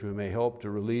 which we may help to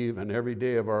relieve. And every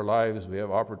day of our lives, we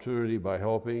have opportunity by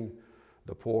helping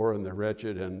the poor and the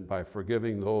wretched and by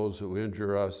forgiving those who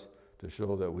injure us to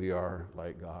show that we are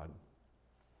like God.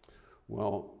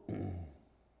 Well,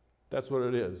 that's what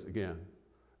it is, again.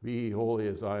 Be ye holy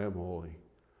as I am holy.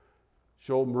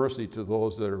 Show mercy to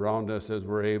those that are around us as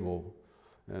we're able.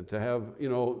 And to have,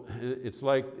 it's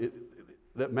like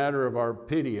that matter of our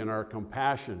pity and our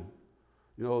compassion.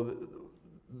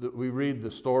 We read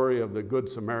the story of the Good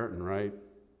Samaritan, right?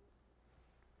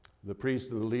 The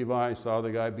priest and the Levi saw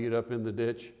the guy beat up in the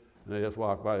ditch, and they just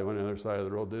walked by. They went on the other side of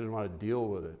the road. They didn't want to deal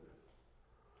with it.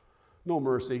 No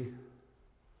mercy,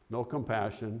 no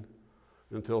compassion,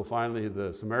 until finally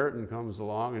the Samaritan comes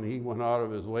along and he went out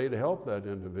of his way to help that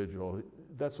individual.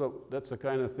 That's the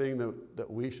kind of thing that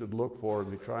we should look for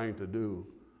and be trying to do,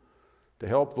 to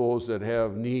help those that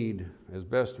have need as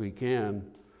best we can,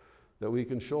 that we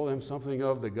can show them something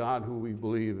of the God who we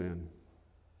believe in.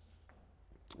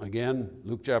 Again,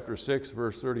 Luke chapter 6,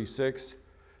 verse 36,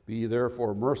 be ye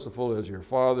therefore merciful as your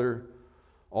Father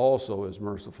also is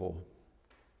merciful.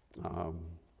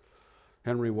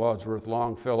 Henry Wadsworth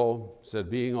Longfellow said,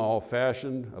 being all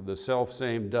fashioned of the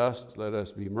self-same dust, let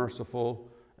us be merciful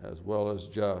as well as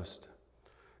just.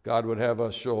 God would have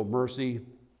us show mercy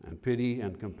and pity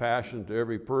and compassion to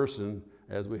every person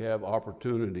as we have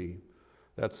opportunity.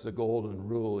 That's the golden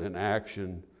rule in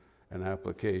action and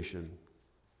application.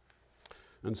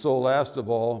 And so last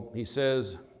of all, he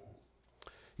says,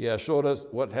 he has showed us,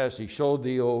 what has he showed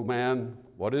thee, O man?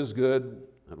 What is good?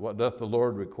 And what doth the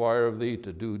Lord require of thee?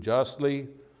 To do justly,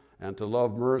 and to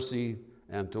love mercy,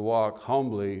 and to walk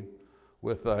humbly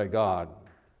with thy God.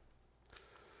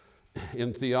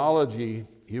 In theology,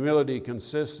 humility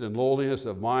consists in lowliness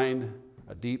of mind,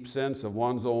 a deep sense of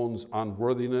one's own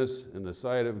unworthiness in the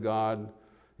sight of God.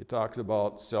 It talks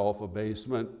about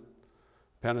self-abasement,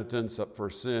 penitence for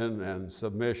sin, and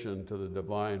submission to the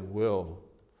divine will.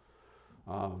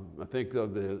 I think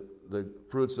of the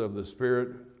fruits of the Spirit: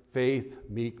 faith,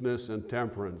 meekness, and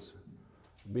temperance.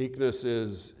 Meekness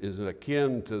is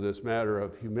akin to this matter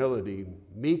of humility.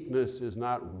 Meekness is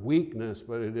not weakness,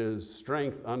 but it is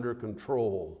strength under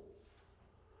control.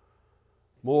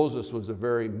 Moses was a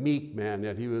very meek man,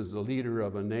 yet he was the leader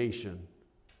of a nation.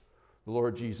 The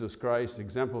Lord Jesus Christ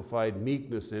exemplified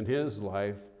meekness in his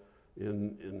life.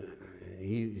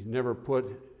 He never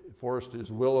forced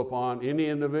his will upon any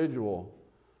individual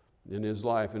in his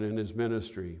life and in his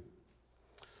ministry.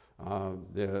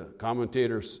 The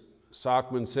commentator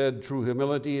Sockman said, true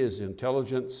humility is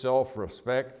intelligent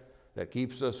self-respect that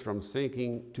keeps us from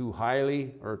thinking too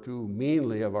highly or too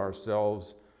meanly of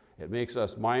ourselves. It makes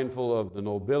us mindful of the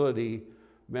nobility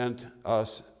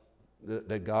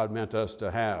that God meant us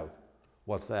to have.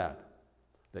 What's that?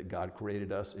 That God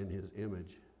created us in his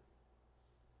image.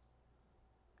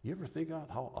 You ever think about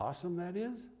how awesome that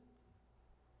is?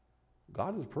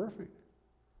 God is perfect.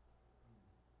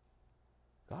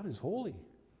 God is holy.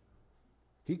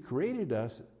 He created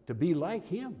us to be like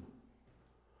him.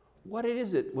 What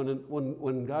is it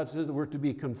when God says that we're to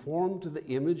be conformed to the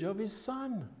image of his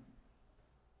Son?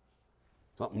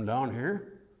 Something down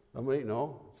here? Somebody,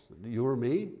 no, you or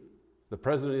me? The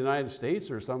President of the United States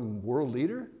or some world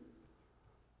leader?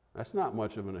 That's not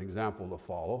much of an example to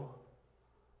follow.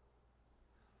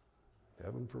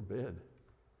 Heaven forbid.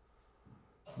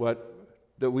 But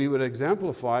that we would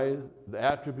exemplify the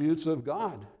attributes of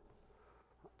God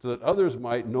so that others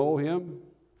might know him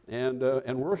and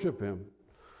worship him.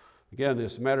 Again,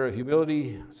 this matter of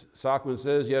humility, Sockman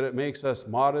says, yet it makes us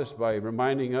modest by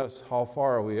reminding us how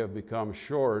far we have become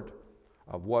short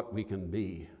of what we can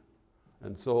be.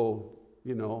 And so,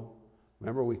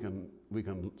 remember we can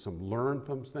learn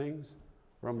some things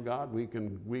from God. We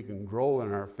can grow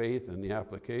in our faith and the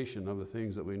application of the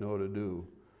things that we know to do.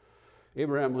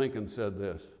 Abraham Lincoln said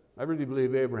this. I really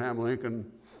believe Abraham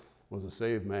Lincoln was a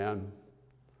saved man.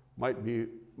 Might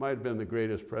have been the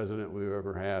greatest president we've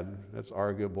ever had. That's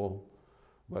arguable,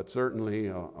 but certainly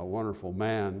a wonderful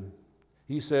man.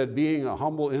 He said, being a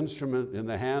humble instrument in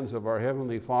the hands of our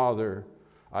Heavenly Father,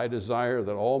 I desire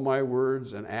that all my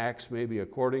words and acts may be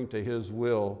according to his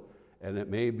will, and that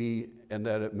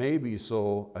it may be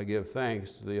so. I give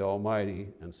thanks to the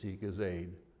Almighty and seek his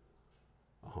aid.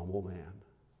 A humble man.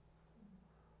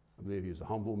 I believe he's a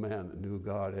humble man that knew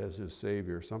God as his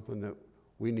Savior, something that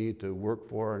we need to work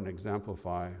for and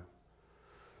exemplify.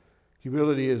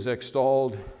 Humility is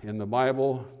extolled in the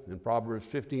Bible. In Proverbs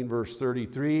 15, verse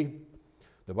 33,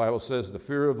 the Bible says, the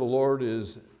fear of the Lord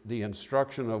is the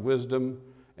instruction of wisdom,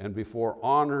 and before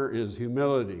honor is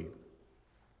humility.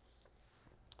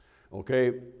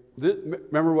 Okay,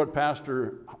 remember what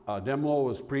Pastor Demlo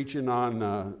was preaching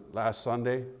on last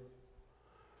Sunday?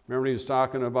 Remember he was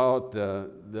talking about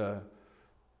the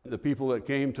people that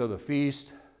came to the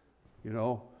feast,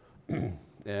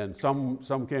 And some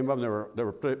came up, and there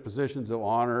were positions of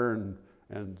honor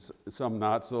and some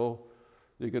not so.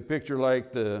 You could picture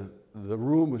like the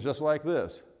room was just like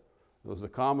this. It was the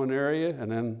common area,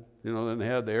 and then they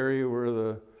had the area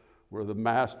where the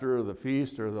master of the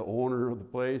feast or the owner of the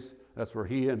place, that's where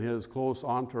he and his close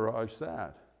entourage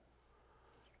sat.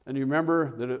 And you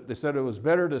remember that they said it was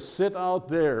better to sit out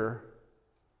there,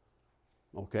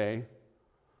 okay?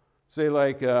 Say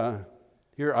like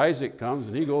here Isaac comes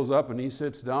and he goes up and he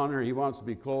sits down there. He wants to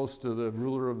be close to the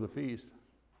ruler of the feast.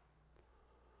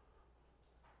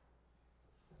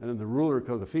 And then the ruler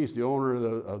of the feast, the owner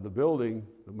of the building,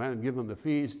 the man giving him the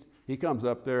feast, he comes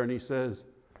up there and he says,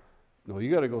 "No,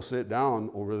 you got to go sit down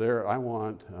over there. I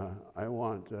want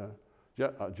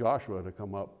Joshua to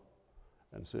come up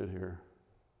and sit here."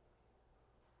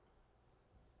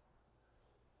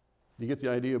 You get the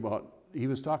idea about, he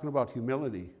was talking about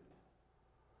humility.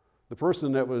 The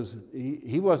person that was,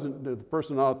 he wasn't the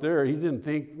person out there, he didn't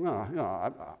think,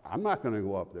 I'm not going to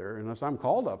go up there unless I'm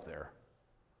called up there.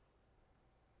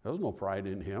 There was no pride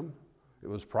in him. It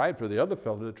was pride for the other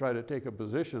fellow to try to take a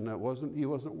position that he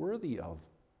wasn't worthy of.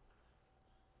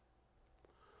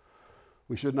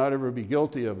 We should not ever be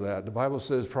guilty of that. The Bible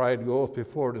says pride goeth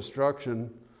before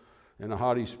destruction and a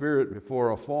haughty spirit before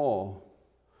a fall.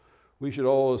 We should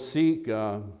always seek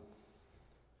the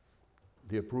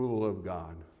approval of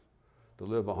God, to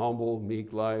live a humble,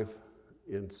 meek life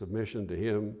in submission to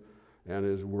Him and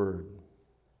His Word.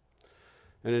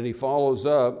 And then he follows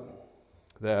up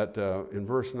that in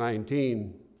verse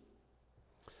 19,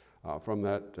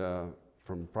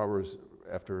 from Proverbs,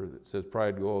 after it says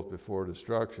pride goeth before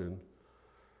destruction,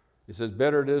 he says,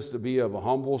 "Better it is to be of a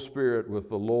humble spirit with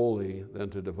the lowly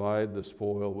than to divide the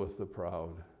spoil with the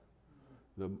proud."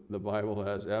 The Bible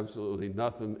has absolutely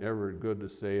nothing ever good to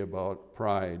say about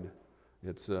pride.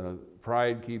 It's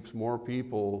pride keeps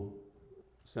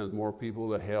sends more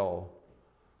people to hell.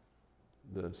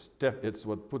 It's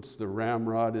what puts the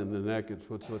ramrod in the neck. It's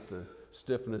what puts the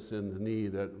stiffness in the knee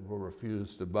that will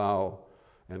refuse to bow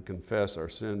and confess our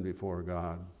sin before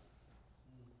God.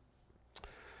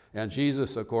 And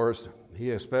Jesus, of course,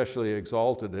 he especially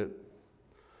exalted it.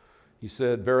 He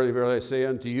said, "Verily, verily, I say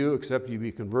unto you, except you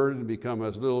be converted and become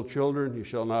as little children, you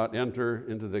shall not enter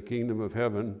into the kingdom of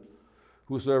heaven.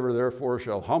 Whosoever therefore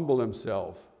shall humble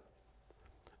himself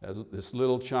as this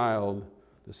little child,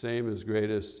 the same is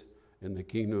greatest in the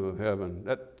kingdom of heaven."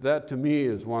 That to me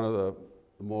is one of the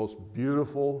most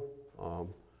beautiful.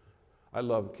 I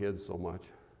love kids so much.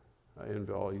 I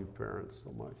envy all you parents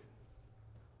so much.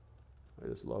 I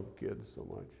just love kids so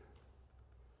much.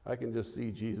 I can just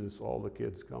see Jesus, all the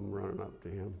kids come running up to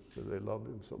him because they loved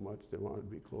him so much. They wanted to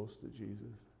be close to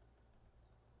Jesus.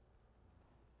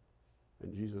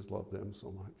 And Jesus loved them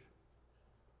so much.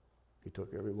 He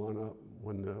took everyone up.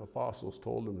 When the apostles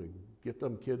told him to get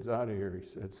them kids out of here, he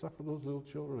said, "Suffer those little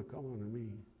children to come unto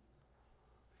me."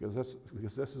 Because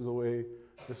this is the way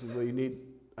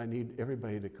I need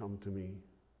everybody to come to me.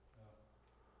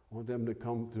 I want them to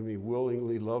come to me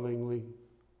willingly, lovingly,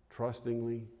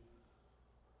 trustingly.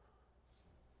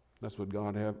 That's what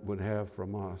God would have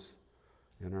from us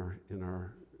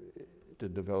to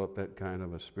develop that kind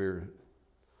of a spirit.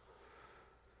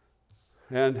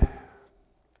 And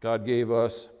God gave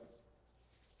us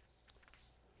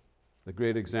the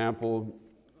great example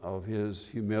of his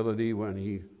humility when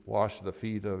he washed the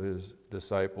feet of his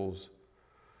disciples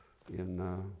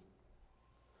in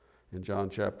John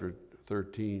chapter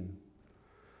 13.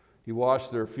 He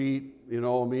washed their feet,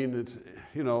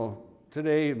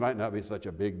 today it might not be such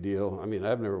a big deal. I mean,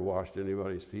 I've never washed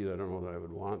anybody's feet. I don't know that I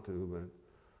would want to, but,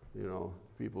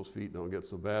 people's feet don't get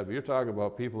so bad. But you're talking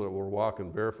about people that were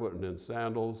walking barefoot and in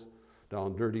sandals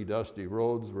down dirty, dusty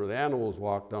roads where the animals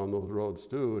walk down those roads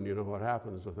too, and you know what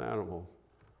happens with animals.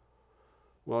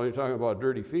 Well, you're talking about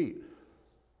dirty feet.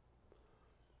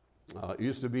 It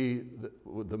used to be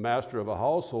the master of a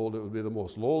household, it would be the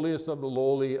most lowliest of the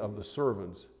lowly of the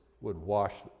servants would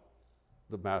wash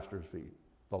the master's feet.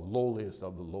 The lowliest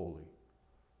of the lowly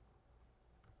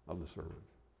of the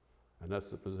servants. And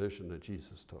that's the position that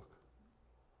Jesus took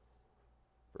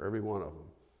for every one of them,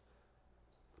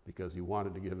 because he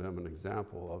wanted to give them an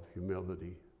example of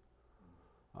humility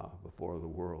before the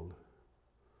world.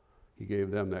 He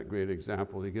gave them that great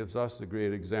example. He gives us the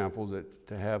great examples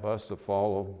to have us to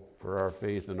follow for our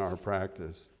faith and our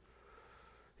practice.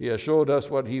 He has showed us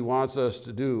what he wants us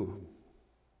to do,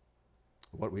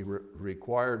 what we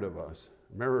required of us.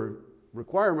 Remember,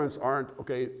 requirements aren't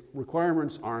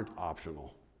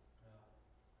optional.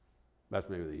 That's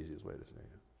maybe the easiest way to say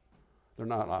it. They're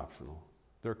not optional.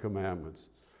 They're commandments.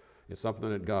 It's something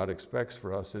that God expects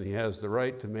for us, and he has the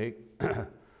right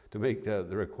to to make the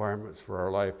requirements for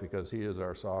our life, because He is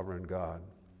our sovereign God.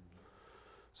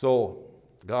 So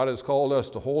God has called us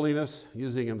to holiness,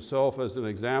 using Himself as an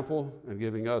example and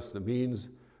giving us the means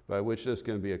by which this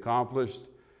can be accomplished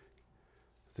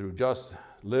through just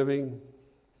living,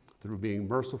 through being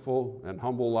merciful and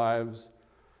humble lives.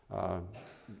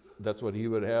 That's what He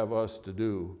would have us to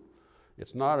do.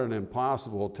 It's not an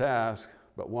impossible task,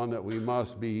 but one that we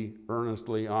must be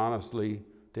earnestly, honestly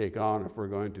take on if we're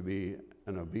going to be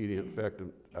an obedient,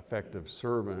 effective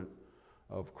servant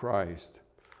of Christ.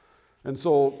 And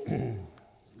so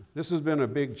this has been a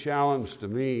big challenge to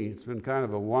me. It's been kind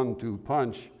of a 1-2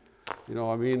 punch. You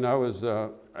know, I mean,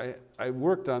 I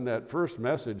worked on that first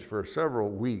message for several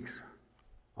weeks,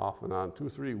 off and on,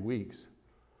 2-3 weeks.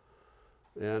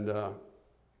 And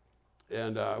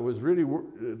I was really,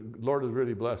 Lord was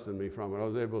really blessing me from it. I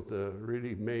was able to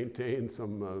really maintain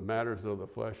some matters of the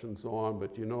flesh and so on.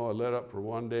 But you know, I let up for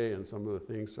one day, and some of the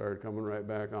things started coming right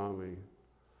back on me.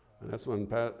 And that's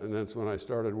when I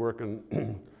started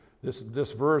working.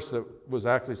 This verse that was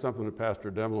actually something that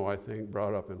Pastor Demlo, I think,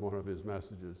 brought up in one of his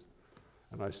messages.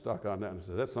 And I stuck on that and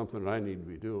said, that's something that I need to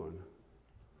be doing.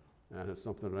 And it's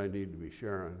something that I need to be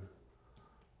sharing.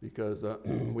 Because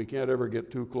we can't ever get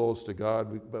too close to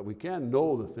God, but we can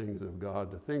know the things of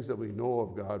God. The things that we know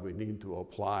of God, we need to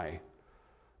apply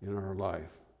in our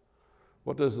life.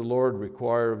 What does the Lord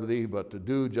require of thee but to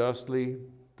do justly,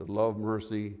 to love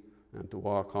mercy, and to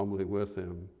walk humbly with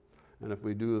Him? And if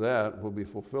we do that, we'll be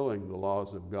fulfilling the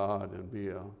laws of God and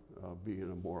being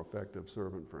a more effective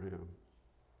servant for Him.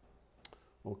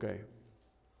 Okay.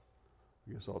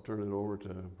 I guess I'll turn it over to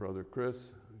Brother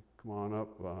Chris. Come on up.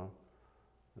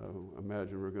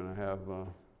 Imagine we're going to have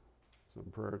some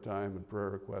prayer time and prayer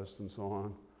requests and so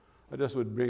on. I just would bring